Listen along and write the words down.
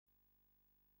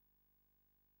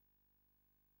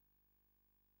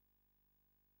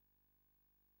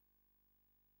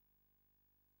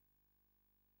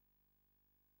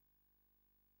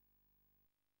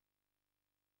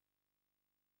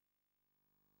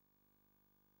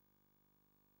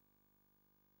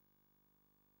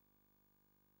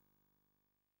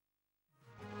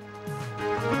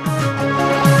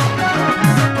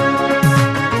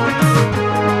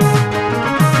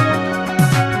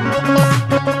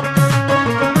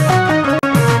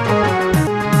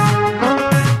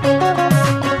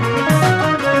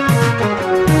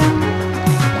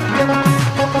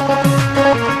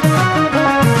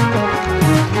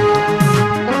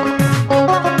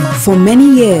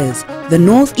years, the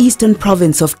northeastern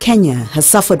province of Kenya has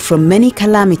suffered from many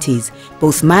calamities,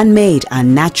 both man-made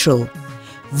and natural.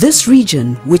 This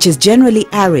region, which is generally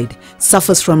arid,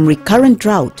 suffers from recurrent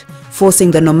drought,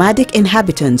 forcing the nomadic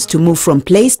inhabitants to move from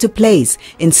place to place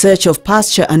in search of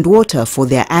pasture and water for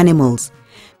their animals.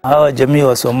 Hawa jamii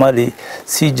wa Somali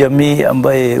si jamii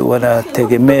ambaye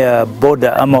wanategemea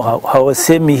boda ama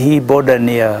hawasemi hii boda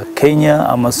ni ya Kenya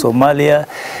ama Somalia,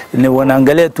 ni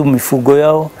wanaangalia tu mifugo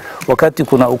yao. Wakati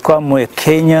kuna ukame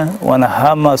Kenya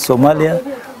wanahama Somalia,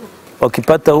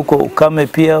 wakipata huko ukame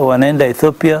pia wanaenda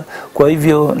Ethiopia, kwa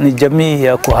hivyo ni jamii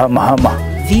ya kuhamahama.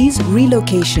 These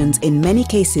relocations in many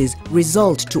cases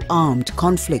result to armed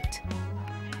conflict.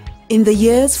 In the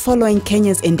years following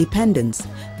Kenya's independence,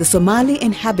 the Somali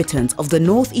inhabitants of the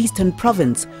northeastern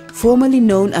province, formerly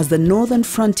known as the Northern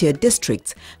Frontier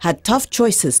Districts, had tough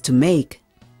choices to make.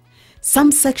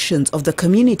 Some sections of the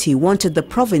community wanted the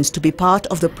province to be part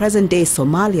of the present-day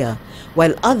Somalia,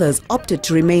 while others opted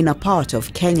to remain a part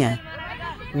of Kenya.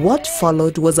 What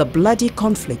followed was a bloody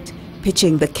conflict,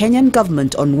 pitching the Kenyan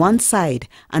government on one side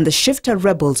and the shifter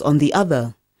rebels on the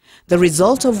other, the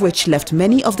result of which left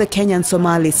many of the Kenyan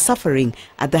Somalis suffering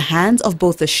at the hands of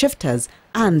both the shifters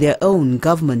and their own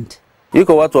government.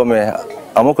 Iko watu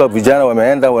wameamuka, vijana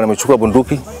wameenda wamechukua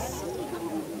bunduki.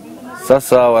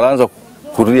 Sasa wanaanza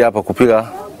kurudia hapa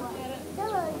kupiga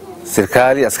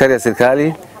serikali, askari ya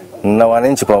serikali na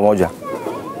wananchi pamoja.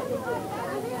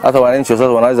 Hata wananchi sasa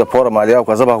wanaweza pora mali yao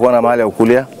kwa sababu hakuna mali ya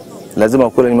kukulia. Lazima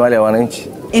kule ni mali ya wananchi.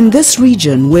 In this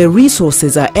region where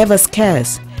resources are ever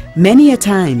scarce, many a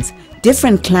times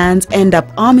different clans end up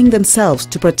arming themselves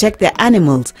to protect their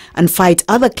animals and fight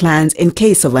other clans in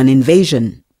case of an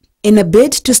invasion. In a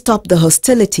bid to stop the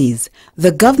hostilities,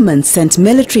 the government sent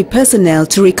military personnel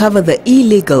to recover the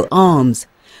illegal arms.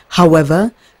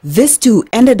 However, this too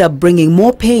ended up bringing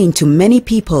more pain to many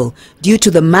people due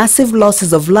to the massive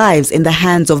losses of lives in the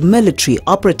hands of military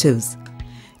operatives.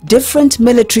 Different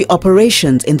military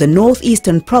operations in the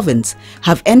northeastern province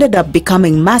have ended up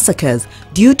becoming massacres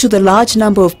due to the large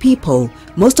number of people,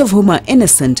 most of whom are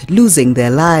innocent, losing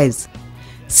their lives.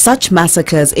 Such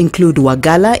massacres include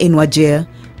Wagala in Wajir,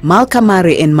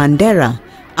 Malkamari in Mandera,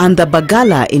 and the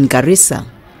Bagala in Garissa.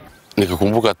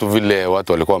 Nikikumbuka tu vile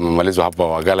watu walikuwa wamemalizwa hapa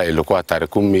Wagala, ilikuwa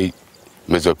tarehe 10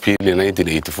 mwezi wa pili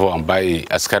 1984, ambaye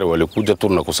askari walikuja tu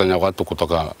na kusanya watu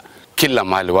kutoka kila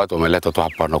mahali, watu wameleta tu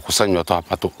hapa na kusanywa tu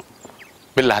hapa tu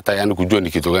bila hata yani kujua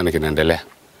ni kitu gani kinaendelea.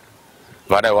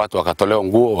 Baadaye watu wakatolewa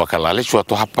nguo wakalalishwa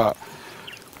tu hapa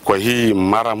kwa hii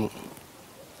maram,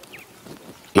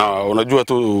 na unajua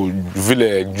tu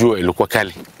vile jua ilikuwa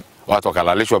kali, watu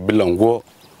wakalalishwa bila nguo.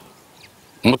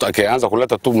 Mtu akaanza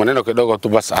kuleta tu maneno kidogo tu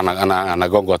basi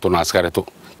anagongwa tu na askari tu.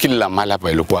 Kila mahali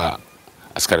hapa ilikuwa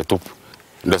askari tu.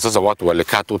 Ndio sasa watu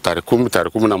walikaa tu tarehe 10,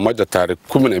 tarehe 11, tarehe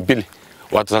 12,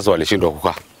 watu sasa walishindwa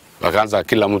kukaa. Wakaanza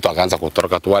kila mtu akaanza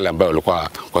kutoroka tu, wale ambao walikuwa,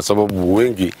 kwa sababu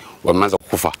wengi wameanza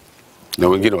kufa na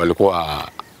wengine walikuwa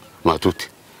matuti.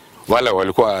 Wale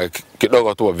walikuwa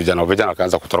kidogo tu vijana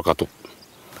wakaanza kutoroka tu.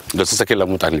 Ndio sasa kila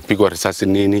mtu alipigwa risasi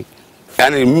nini.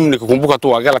 Yaani mimi nikikumbuka tu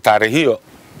Wagala tarehe hiyo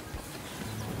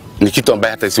ni kitu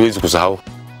ambaye hata siwezi kusahau.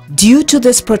 Due to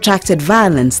this protracted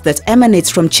violence that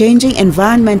emanates from changing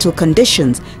environmental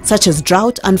conditions such as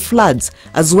drought and floods,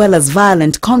 as well as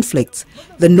violent conflicts,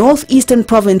 the northeastern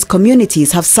province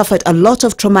communities have suffered a lot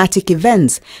of traumatic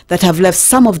events that have left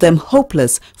some of them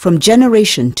hopeless from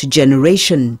generation to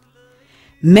generation.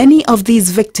 Many of these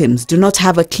victims do not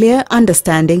have a clear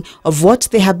understanding of what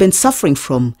they have been suffering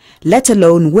from, let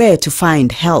alone where to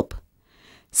find help.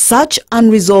 Such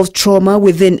unresolved trauma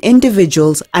within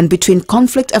individuals and between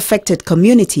conflict-affected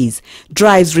communities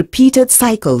drives repeated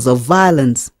cycles of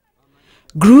violence.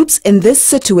 Groups in this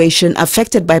situation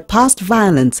affected by past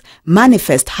violence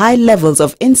manifest high levels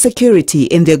of insecurity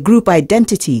in their group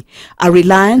identity, a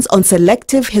reliance on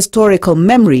selective historical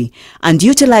memory, and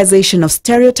utilization of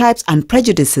stereotypes and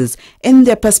prejudices in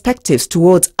their perspectives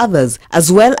towards others,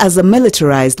 as well as a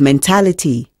militarized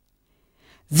mentality.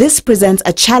 This presents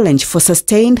a challenge for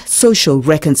sustained social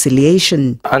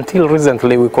reconciliation. Until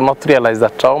recently, we could not realize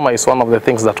that trauma is one of the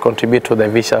things that contribute to the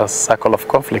vicious cycle of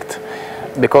conflict.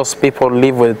 Because people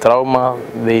live with trauma,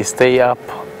 they stay up,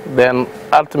 then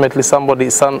ultimately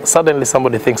suddenly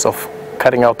somebody thinks of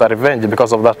carrying out a revenge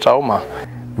because of that trauma.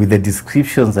 With the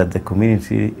descriptions that the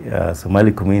community,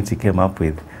 Somali community came up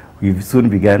with, we soon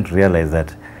began to realize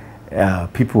that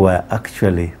people were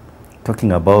actually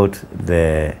talking about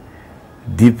the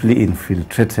deeply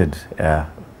infiltrated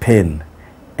pain,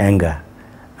 anger,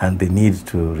 and the need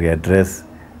to readdress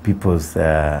people's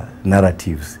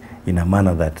narratives in a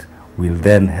manner that will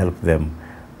then help them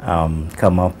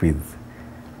come up with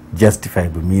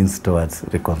justifiable means towards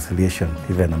reconciliation,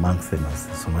 even amongst them as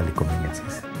the Somali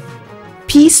communities.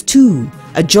 Peace 2,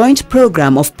 a joint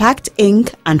program of PACT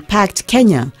Inc. and PACT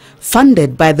Kenya,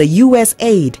 funded by the US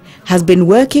aid, has been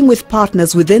working with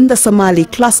partners within the Somali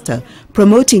cluster,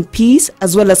 promoting peace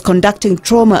as well as conducting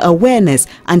trauma awareness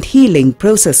and healing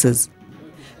processes.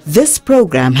 This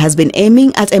program has been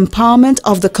aiming at empowerment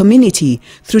of the community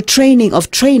through training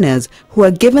of trainers who are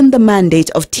given the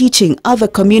mandate of teaching other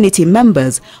community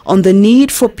members on the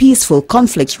need for peaceful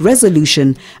conflict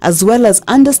resolution, as well as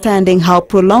understanding how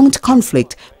prolonged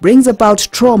conflict brings about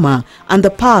trauma and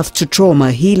the path to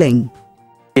trauma healing.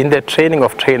 In the training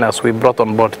of trainers, we brought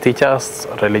on board teachers,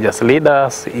 religious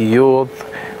leaders, youth,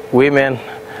 women,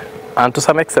 and to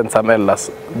some extent some elders.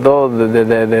 Though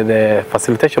the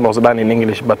facilitation was done in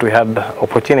English, but we had the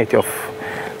opportunity of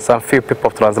some few people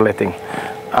translating.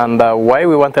 And why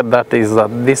we wanted that is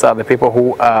that these are the people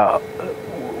who are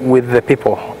with the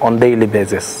people on daily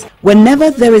basis. Whenever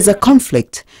there is a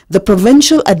conflict, the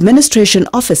provincial administration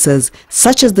officers,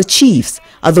 such as the chiefs,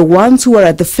 are the ones who are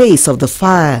at the face of the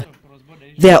fire.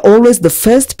 They are always the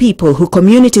first people who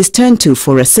communities turn to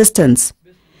for assistance.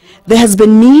 There has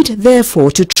been need,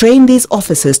 therefore, to train these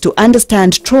officers to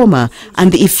understand trauma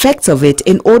and the effects of it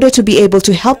in order to be able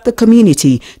to help the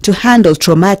community to handle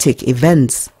traumatic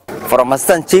events. From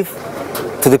assistant chief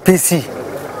to the PC,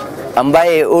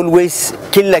 ambaye always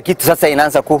kila kitu sasa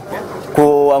inaanza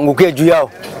kuangukia juu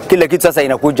yao, kila kitu sasa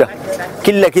inakuja,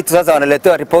 kila kitu sasa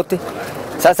wanaletewa ripoti,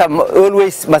 sasa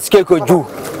always masikio iko juu,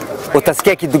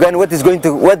 utasikia kitu gani, what is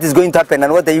going to happen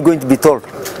and what are you going to be told.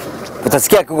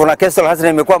 Utasikia kuna kesi hasa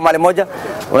imekuwa mali moja,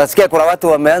 unasikia kuna watu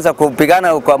wameanza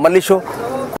kupigana kwa malisho,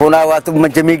 kuna watu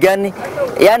majamii gani,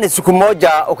 yani siku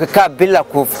moja ukikaa bila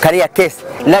kukalia kesi,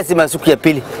 lazima siku ya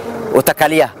pili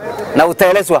utakalia na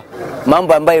utaelezwa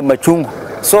mambo ambayo machungu.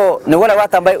 So ni wale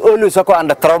watu ambao always wako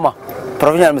under trauma.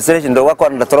 Provincial administration ndio wako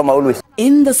under trauma always.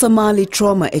 In the Somali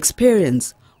trauma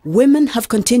experience, women have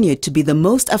continued to be the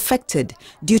most affected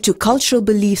due to cultural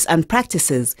beliefs and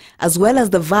practices, as well as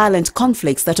the violent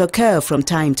conflicts that occur from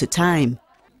time to time.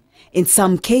 In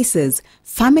some cases,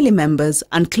 family members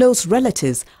and close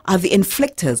relatives are the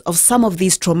inflictors of some of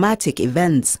these traumatic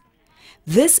events.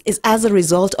 This is as a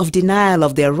result of denial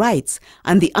of their rights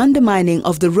and the undermining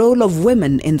of the role of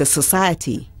women in the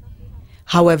society.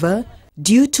 However,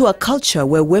 due to a culture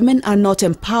where women are not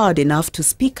empowered enough to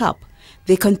speak up,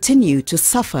 they continue to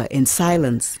suffer in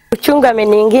silence. Uchungu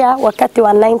ameniingia wakati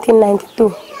wa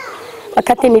 1992,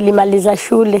 wakati nilimaliza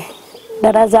shule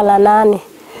darasa la 8,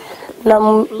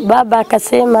 na baba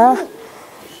akasema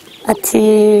ati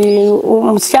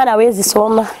msichana hawezi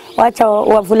soma, wacha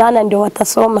wavulana ndio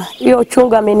watasoma. Hiyo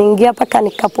uchungu ameniingia paka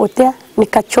nikapotea,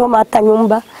 nikachoma hata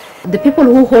nyumba. The people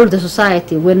who hold the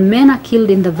society, when men are killed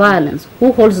in the violence,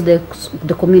 who holds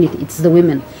the community? It's the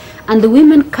women. And the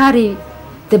women carry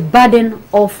the burden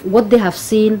of what they have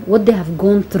seen, what they have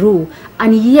gone through,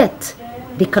 and yet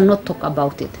they cannot talk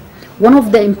about it. One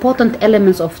of the important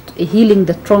elements of healing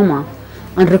the trauma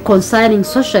and reconciling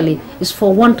socially is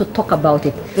for one to talk about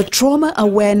it. The Trauma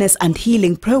Awareness and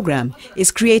Healing Program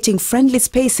is creating friendly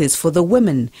spaces for the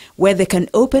women where they can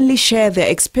openly share their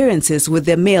experiences with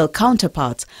their male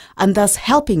counterparts, and thus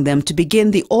helping them to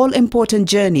begin the all-important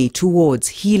journey towards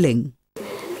healing.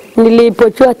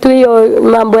 Nilipochua tu hiyo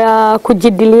mambo ya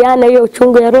kujadiliana hiyo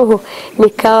uchungu ya roho,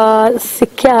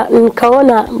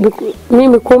 nikaona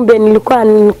mimi kumbe nilikuwa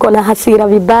niko na hasira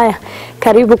vibaya,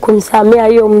 karibu kumsamea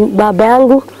hiyo baba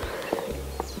yangu.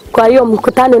 Kwa hiyo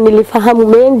mkutano nilifahamu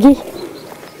mengi,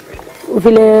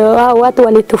 vile watu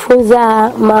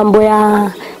walitufunza mambo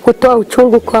ya kutoa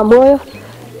uchungu kwa moyo,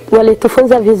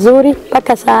 walitufunza vizuri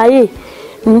mpaka saa hii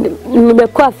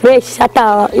nimekuwa fresh,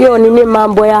 hata hiyo nini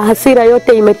mambo ya hasira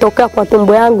yote imetoka kwa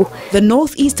tumbo yangu. The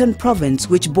northeastern province,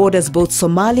 which borders both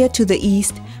Somalia to the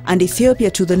east and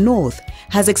Ethiopia to the north,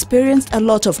 has experienced a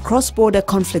lot of cross-border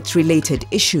conflict-related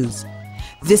issues.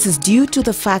 This is due to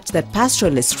the fact that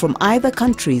pastoralists from either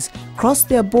countries cross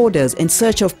their borders in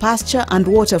search of pasture and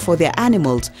water for their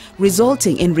animals,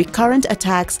 resulting in recurrent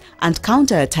attacks and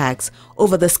counterattacks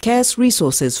over the scarce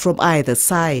resources from either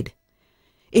side.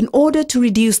 In order to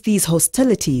reduce these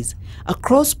hostilities, a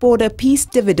cross-border peace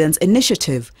dividends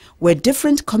initiative where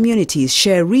different communities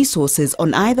share resources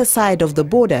on either side of the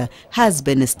border has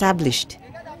been established.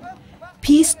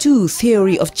 Peace 2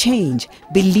 theory of change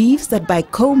believes that by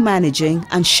co-managing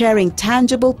and sharing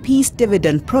tangible peace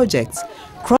dividend projects,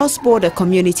 cross-border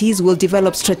communities will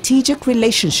develop strategic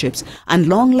relationships and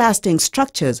long-lasting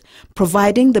structures,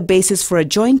 providing the basis for a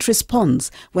joint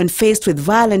response when faced with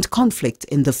violent conflict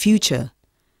in the future.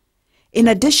 In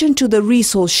addition to the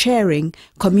resource sharing,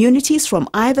 communities from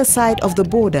either side of the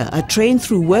border are trained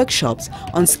through workshops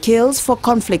on skills for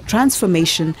conflict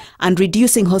transformation and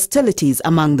reducing hostilities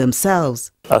among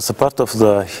themselves. As a part of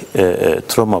the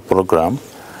trauma program,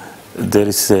 there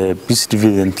is a peace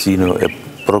dividend,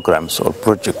 programs or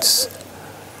projects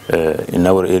in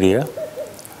our area,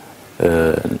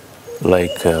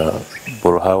 like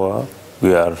Borhawa.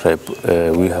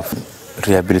 We have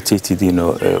rehabilitated,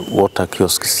 water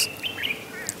kiosks.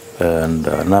 And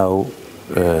now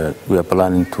we are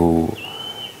planning to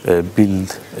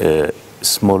build a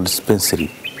small dispensary.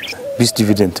 This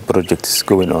dividend project is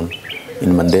going on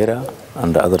in Mandera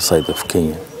and the other side of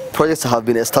Kenya. Projects have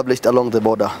been established along the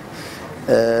border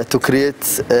to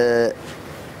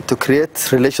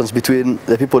create relations between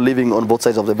the people living on both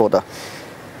sides of the border.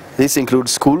 This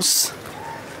includes schools,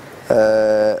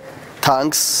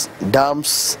 tanks,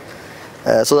 dams,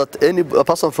 so that a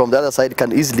person from the other side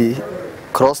can easily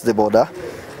cross the border,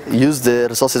 use the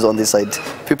resources on this side.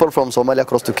 People from Somalia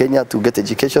cross to Kenya to get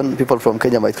education, people from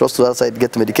Kenya might cross to the other side,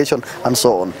 get medication, and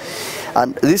so on.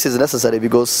 And this is necessary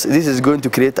because this is going to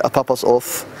create a purpose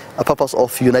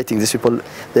of uniting these people.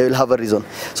 They will have a reason.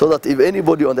 So that if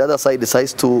anybody on the other side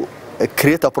decides to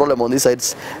create a problem on these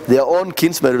sides, their own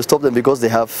kinsmen will stop them because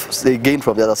they gain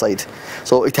from the other side.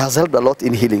 So it has helped a lot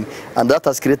in healing, and that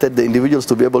has created the individuals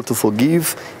to be able to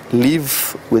forgive,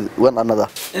 live with one another.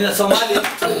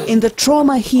 In the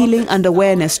trauma healing and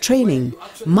awareness training,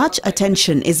 much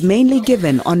attention is mainly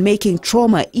given on making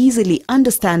trauma easily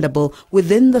understandable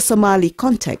within the Somali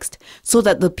context so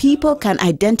that the people can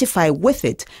identify with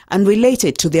it and relate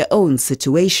it to their own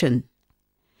situation.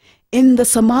 In the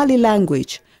Somali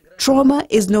language, trauma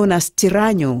is known as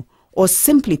tiranyo, or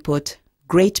simply put,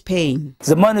 great pain.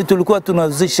 Zamani tulikuwa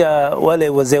tunahusisha wale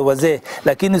wazee,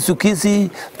 lakini siku hizi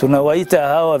tunawaita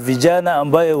hawa vijana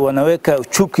ambayo wanaweka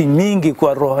chuki mingi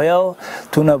kwa roho yao.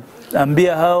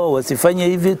 Tunaambia hawa wasifanye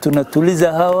hivi,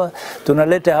 tunatuliza hawa,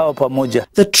 tunaleta hawa pamoja.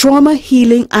 The trauma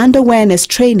healing and awareness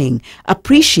training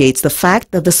appreciates the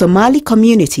fact that the Somali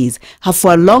communities have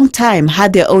for a long time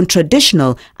had their own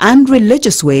traditional and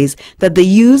religious ways that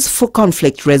they use for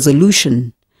conflict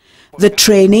resolution. The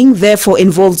training therefore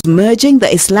involves merging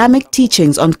the Islamic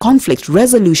teachings on conflict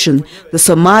resolution, the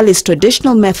Somalis'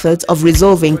 traditional methods of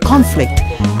resolving conflict,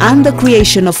 and the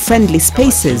creation of friendly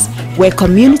spaces where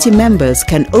community members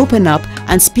can open up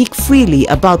and speak freely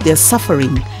about their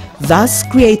suffering, thus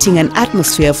creating an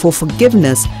atmosphere for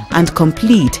forgiveness and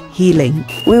complete healing.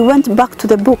 We went back to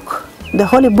the book, the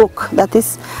holy book that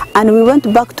is, and we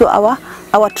went back to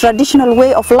our traditional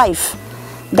way of life.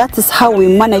 That is how we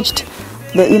managed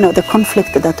the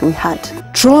conflict that we had.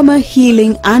 Trauma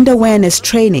healing and awareness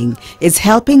training is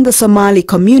helping the Somali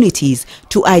communities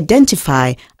to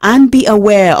identify and be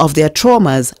aware of their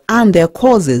traumas and their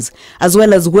causes, as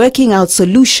well as working out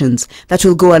solutions that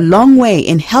will go a long way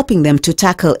in helping them to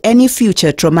tackle any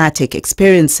future traumatic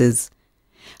experiences.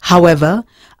 However,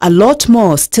 a lot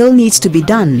more still needs to be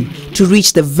done to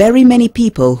reach the very many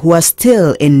people who are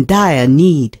still in dire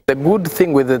need. The good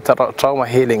thing with the trauma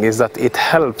healing is that it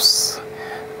helps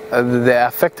the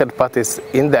affected parties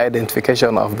in the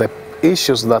identification of the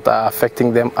issues that are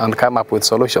affecting them and come up with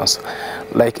solutions.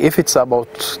 Like if it's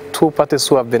about two parties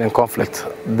who have been in conflict,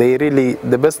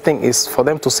 the best thing is for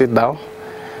them to sit down,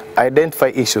 identify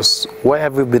issues. Why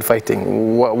have we been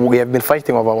fighting? We have been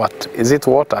fighting over what? Is it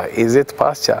water? Is it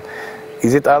pasture?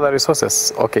 Is it other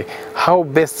resources? Okay, how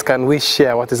best can we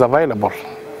share what is available?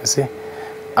 You see?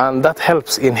 And that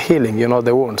helps in healing,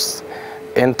 the wounds,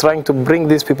 and trying to bring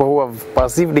these people who have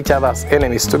perceived each other as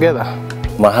enemies together.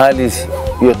 Mahali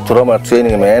hiyo trauma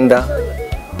training imeenda,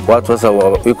 watu sasa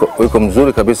wiko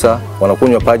mzuri kabisa,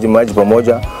 wanakunywa maji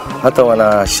pamoja, hata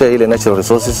wanashare ile natural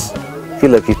resources,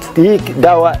 kila kitu. Hii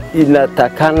dawa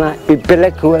inatakana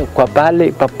ipelekwe kwa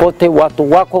pale papote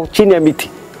watu wako chini ya miti,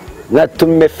 na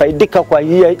tumefaidika kwa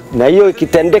hiyo, na hiyo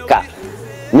ikitendeka,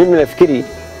 mimi nafikiri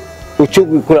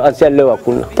uchungu kuanzia leo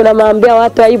hakuna. Tunamwambia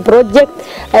watu hii project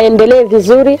aendelee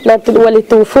vizuri, na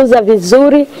walitufunza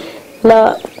vizuri,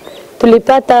 na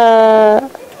tulipata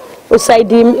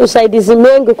usaidizi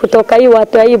mengi kutoka hii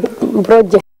watu hii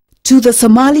project. To the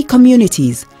Somali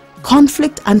communities,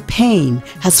 conflict and pain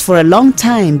has for a long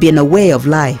time been a way of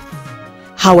life.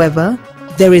 However,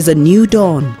 there is a new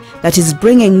dawn that is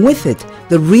bringing with it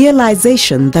the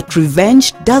realization that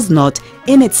revenge does not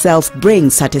in itself bring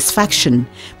satisfaction,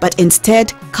 but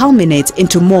instead culminates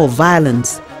into more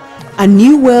violence. A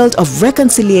new world of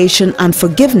reconciliation and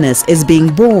forgiveness is being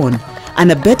born,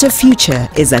 and a better future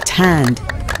is at hand.